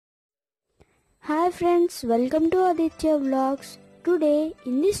Hi friends, welcome to Adithya Vlogs. Today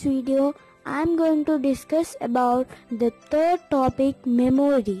in this video I am going to discuss about the third topic,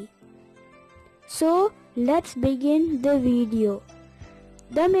 memory. So let's begin the video.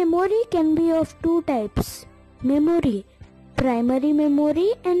 The memory can be of two types: memory, primary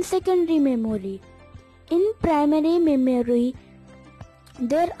memory and secondary memory. In primary memory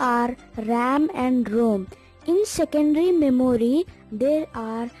there are RAM and ROM. In secondary memory, there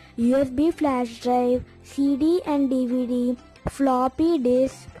are USB flash drive, CD and DVD, floppy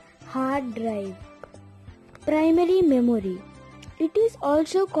disk, hard drive. Primary memory. It is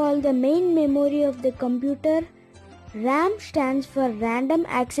also called the main memory of the computer. RAM stands for random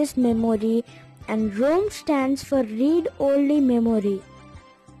access memory and ROM stands for read-only memory.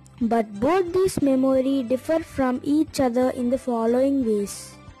 But both these memory differ from each other in the following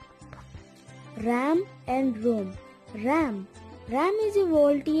ways. RAM and ROM. RAM is a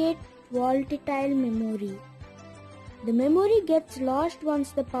volatile memory. The memory gets lost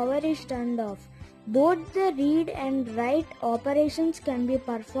once the power is turned off. Both the read and write operations can be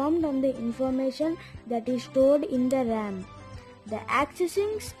performed on the information that is stored in the RAM. The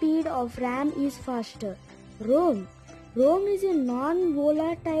accessing speed of RAM is faster. ROM is a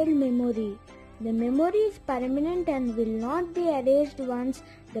non-volatile memory. The memory is permanent and will not be erased once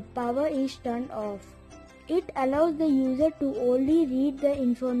the power is turned off. It allows the user to only read the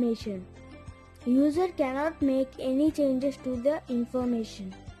information. User cannot make any changes to the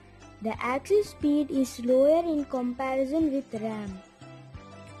information. The access speed is slower in comparison with RAM.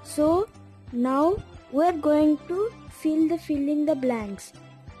 So now we are going to fill in the blanks.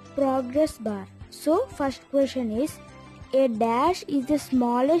 Progress bar. So first question is, a dash is the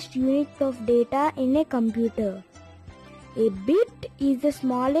smallest unit of data in a computer. A bit is the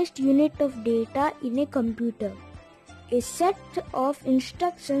smallest unit of data in a computer. A set of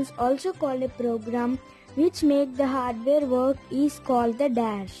instructions, also called a program, which make the hardware work is called the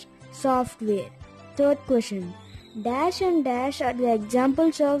dash. Software. Third question. Dash and dash are the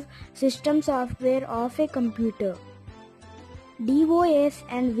examples of system software of a computer. DOS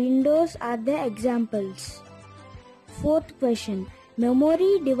and Windows are the examples. Fourth question.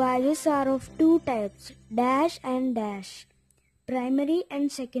 Memory devices are of two types, dash and dash, primary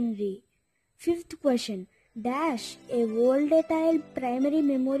and secondary. Fifth question. Dash, a volatile primary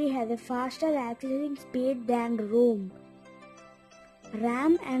memory, has a faster accessing speed than ROM.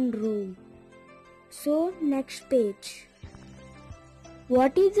 RAM and ROM. So next page.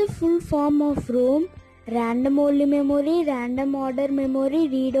 What is the full form of ROM? Random only memory, random order memory,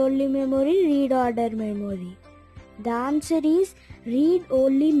 read only memory, read order memory. The answer is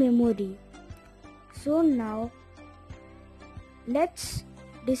read-only memory. So now let's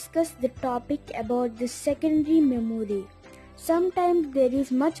discuss the topic about the secondary memory. Sometimes there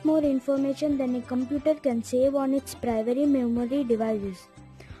is much more information than a computer can save on its primary memory devices.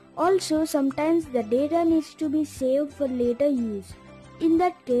 Also, sometimes the data needs to be saved for later use. In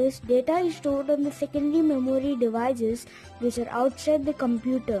that case, data is stored on the secondary memory devices which are outside the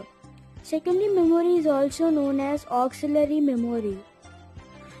computer. Secondary memory is also known as auxiliary memory.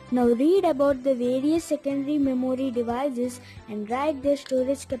 Now read about the various secondary memory devices and write their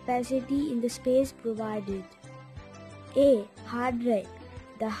storage capacity in the space provided. A. Hard drive.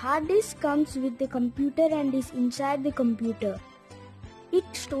 The hard disk comes with the computer and is inside the computer. It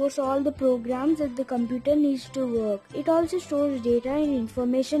stores all the programs that the computer needs to work. It also stores data and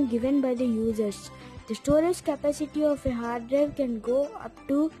information given by the users. The storage capacity of a hard drive can go up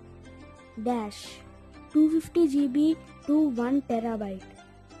to 250 GB to 1 terabyte.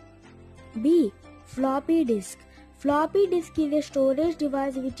 B. Floppy disk. Floppy disk is a storage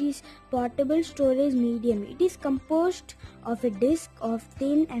device which is portable storage medium. It is composed of a disk of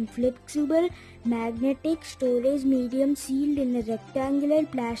thin and flexible magnetic storage medium sealed in a rectangular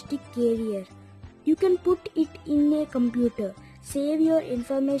plastic carrier. You can put it in a computer, save your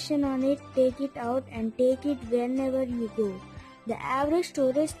information on it, take it out and take it whenever you go. The average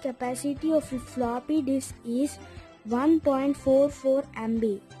storage capacity of a floppy disk is 1.44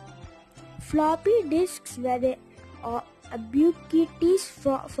 MB. Floppy disks were the ubiquitous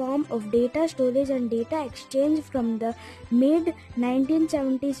form of data storage and data exchange from the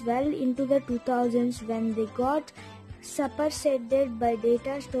mid-1970s well into the 2000s, when they got superseded by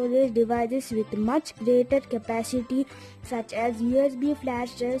data storage devices with much greater capacity such as USB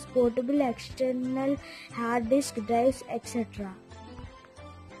flash drives, portable external hard disk drives, etc.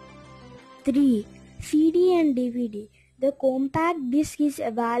 3. CD and DVD. The compact disc is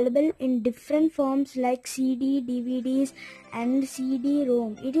available in different forms like CD, DVDs and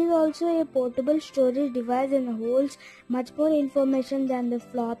CD-ROM. It is also a portable storage device and holds much more information than the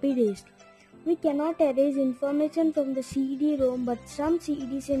floppy disk. We cannot erase information from the CD-ROM, but some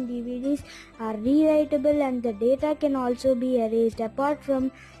CDs and DVDs are rewritable and the data can also be erased. Apart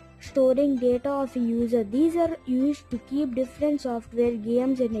from storing data of a user, these are used to keep different software,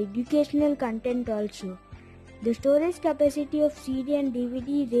 games and educational content also. The storage capacity of CD and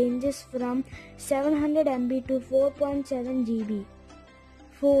DVD ranges from 700 MB to 4.7 GB.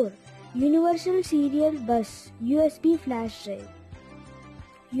 4. Universal Serial Bus USB Flash Drive.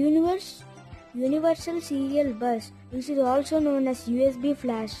 Universal Serial Bus, which is also known as USB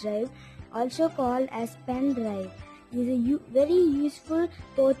flash drive, also called as pen drive, is a very useful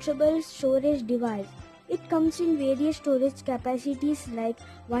portable storage device. It comes in various storage capacities like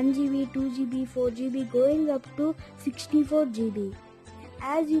 1 GB, 2 GB, 4 GB going up to 64 GB.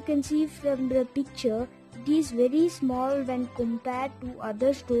 As you can see from the picture, it is very small when compared to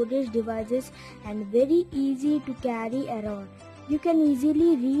other storage devices and very easy to carry around. You can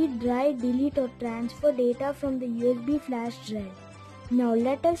easily read, write, delete or transfer data from the USB flash drive. Now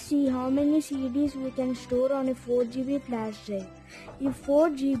let us see how many CDs we can store on a 4 GB flash drive. If 4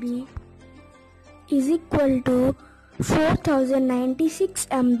 GB is equal to 4096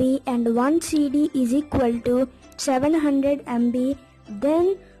 MB and 1 CD is equal to 700 MB,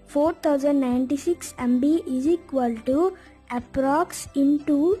 then 4096 MB is equal to approx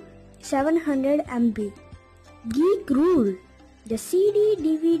into 700 MB. Geek rule. The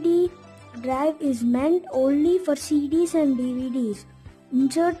CD-DVD drive is meant only for CDs and DVDs.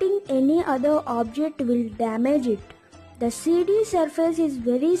 Inserting any other object will damage it. The CD surface is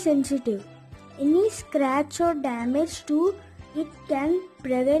very sensitive. Any scratch or damage to it can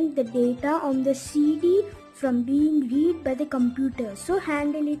prevent the data on the CD from being read by the computer, so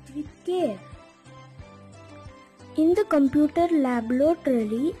handle it with care. In the computer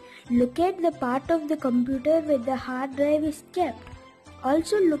laboratory, locate the part of the computer where the hard drive is kept.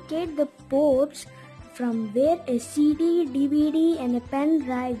 Also locate the ports from where a CD, DVD and a pen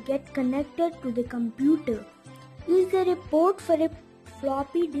drive get connected to the computer. Is there a port for a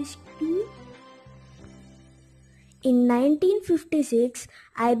floppy disk too? In 1956,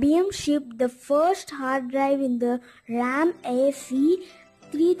 IBM shipped the first hard drive in the RAM AC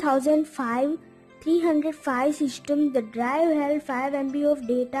 305 system. The drive held 5 MB of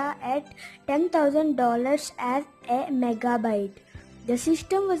data at $10,000 as a megabyte. The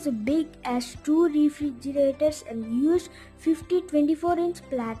system was big as 2 refrigerators and used 50 24-inch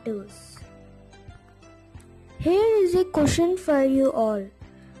platters. Here is a question for you all.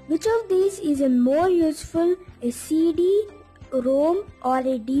 Which of these is a more useful, a CD, ROM or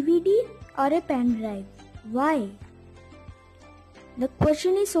a DVD or a pen drive? Why? The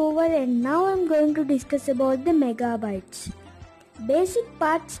question is over and now I am going to discuss about the megabytes. Basic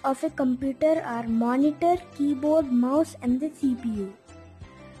parts of a computer are monitor, keyboard, mouse and the CPU.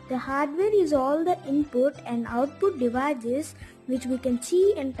 The hardware is all the input and output devices which we can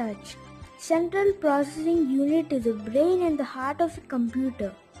see and touch. Central processing unit is the brain and the heart of a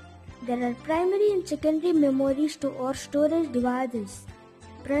computer. There are primary and secondary memories or storage devices.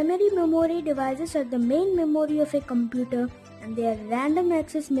 Primary memory devices are the main memory of a computer and they are random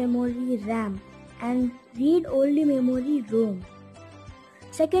access memory RAM and read-only memory ROM.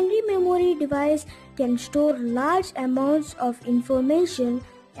 Secondary memory device can store large amounts of information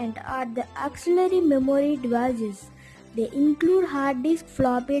and are the auxiliary memory devices. They include hard disk,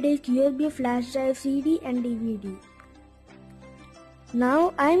 floppy disk, USB flash drive, CD and DVD.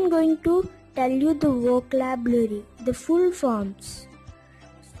 Now I am going to tell you the vocabulary, the full forms.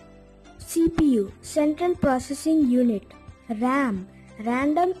 CPU, Central Processing Unit. RAM,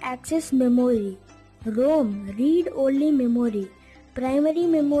 Random Access Memory. ROM, Read-Only Memory. Primary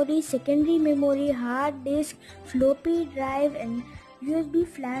memory, secondary memory, hard disk, floppy drive and USB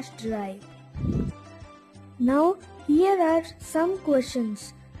flash drive. Now here are some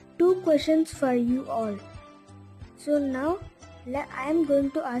questions. 2 questions for you all. So now I am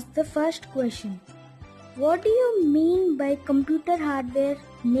going to ask the first question. What do you mean by computer hardware?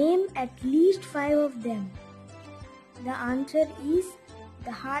 Name at least 5 of them. The answer is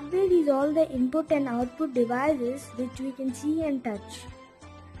the hardware is all the input and output devices which we can see and touch.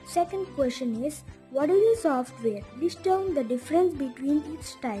 Second question is, what is the software? List down the difference between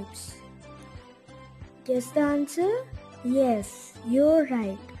its types. Guess the answer? Yes, you're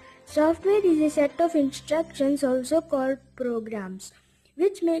right. Software is a set of instructions, also called programs,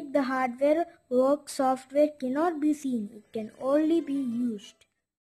 which make the hardware work. Software cannot be seen, it can only be used.